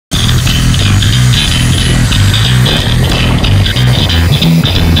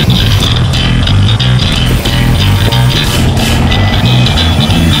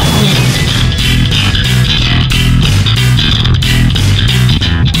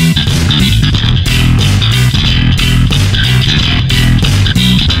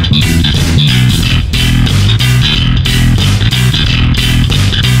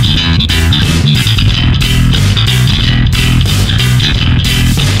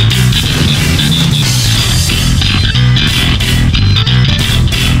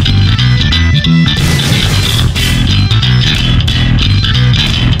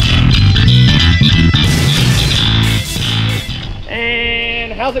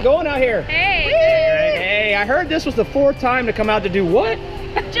it going out here? Hey. Hey, I heard this was the 4th time to come out to do what?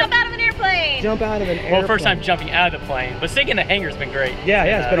 Jump out of an airplane. Jump out of an airplane. Well, first time jumping out of the plane, but staying in the hangar's been great. Yeah,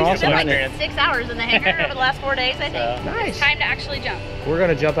 it's been awesome. It's been like 6 hours in the hangar over the last 4 days, I think. Nice. It's time to actually jump. We're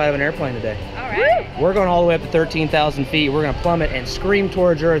gonna jump out of an airplane today. All right. We're going all the way up to 13,000 feet. We're gonna plummet and scream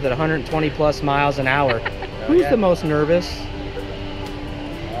towards Earth at 120 plus miles an hour. Who's the most nervous?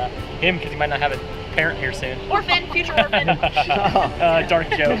 Him, because he might not have a parent here soon. Orphan, future orphan. Dark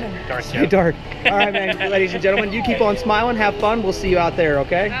joke. Dark Stay joke. dark. All right, man, ladies and gentlemen, you keep on smiling, have fun. We'll see you out there,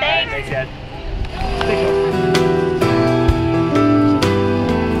 okay? Thanks, Dad.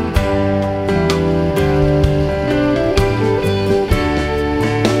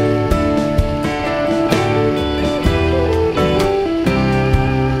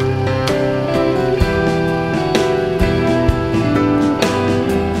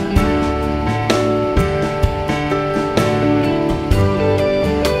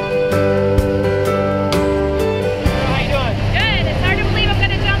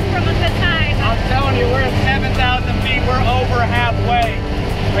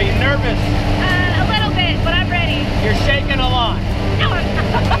 Are you nervous? A little bit, but I'm ready. You're shaking a lot. No.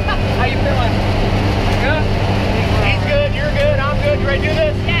 How you feeling? Good? He's good, you're good, I'm good. You ready to do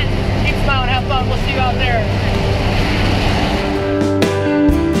this? Yes. Keep smiling, have fun. We'll see you out there.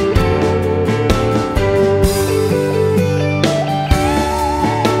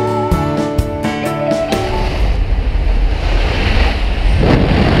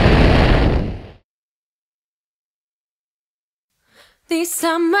 These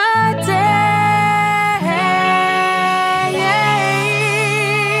summer days,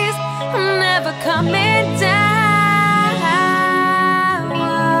 I'm never coming down.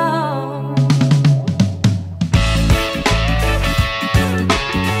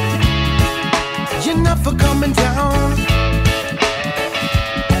 You're never coming down.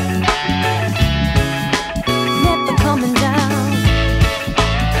 Never coming down.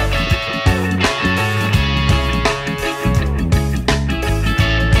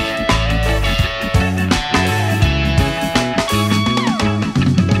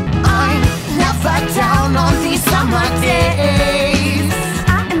 Summer days, I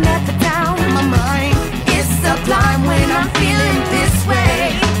am never down. My mind is sublime when I'm feeling this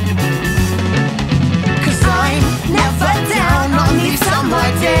way. 'Cause I'm never down on these summer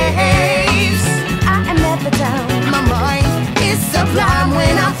days. I am never down. My mind is sublime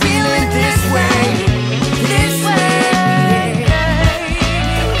when I'm feeling this way. This way.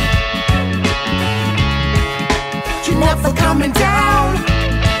 You're never coming down.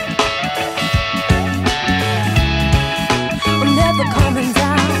 Coming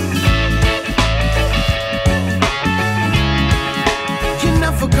down. You're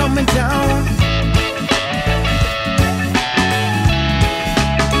never coming down.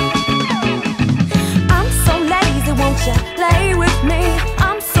 I'm so lazy, won't you lay with me?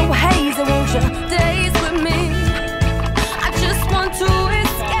 I'm so hazy, won't you days with me? I just want to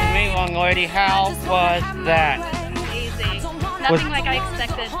escape. Me, long lady, how was that? Amazing. Nothing like I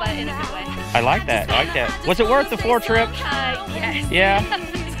expected, but in a good way. I like that. I like that. Was it worth the 4 trips? Yes. Yeah?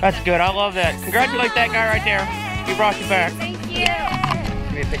 That's good. I love that. Congratulate that guy right there. He brought you back. Thank you.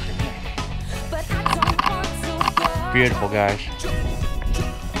 Give me a picture. Beautiful, guys.